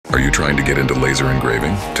Are you trying to get into laser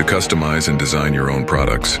engraving to customize and design your own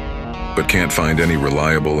products, but can't find any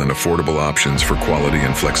reliable and affordable options for quality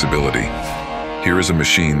and flexibility? Here is a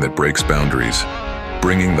machine that breaks boundaries,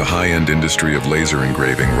 bringing the high-end industry of laser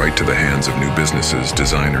engraving right to the hands of new businesses,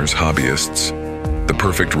 designers, hobbyists. The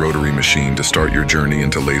perfect rotary machine to start your journey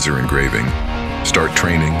into laser engraving. Start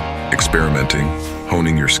training, experimenting,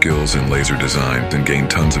 honing your skills in laser design, and gain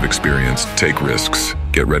tons of experience. Take risks.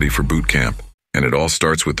 Get ready for boot camp. And it all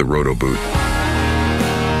starts with the RotoBoot.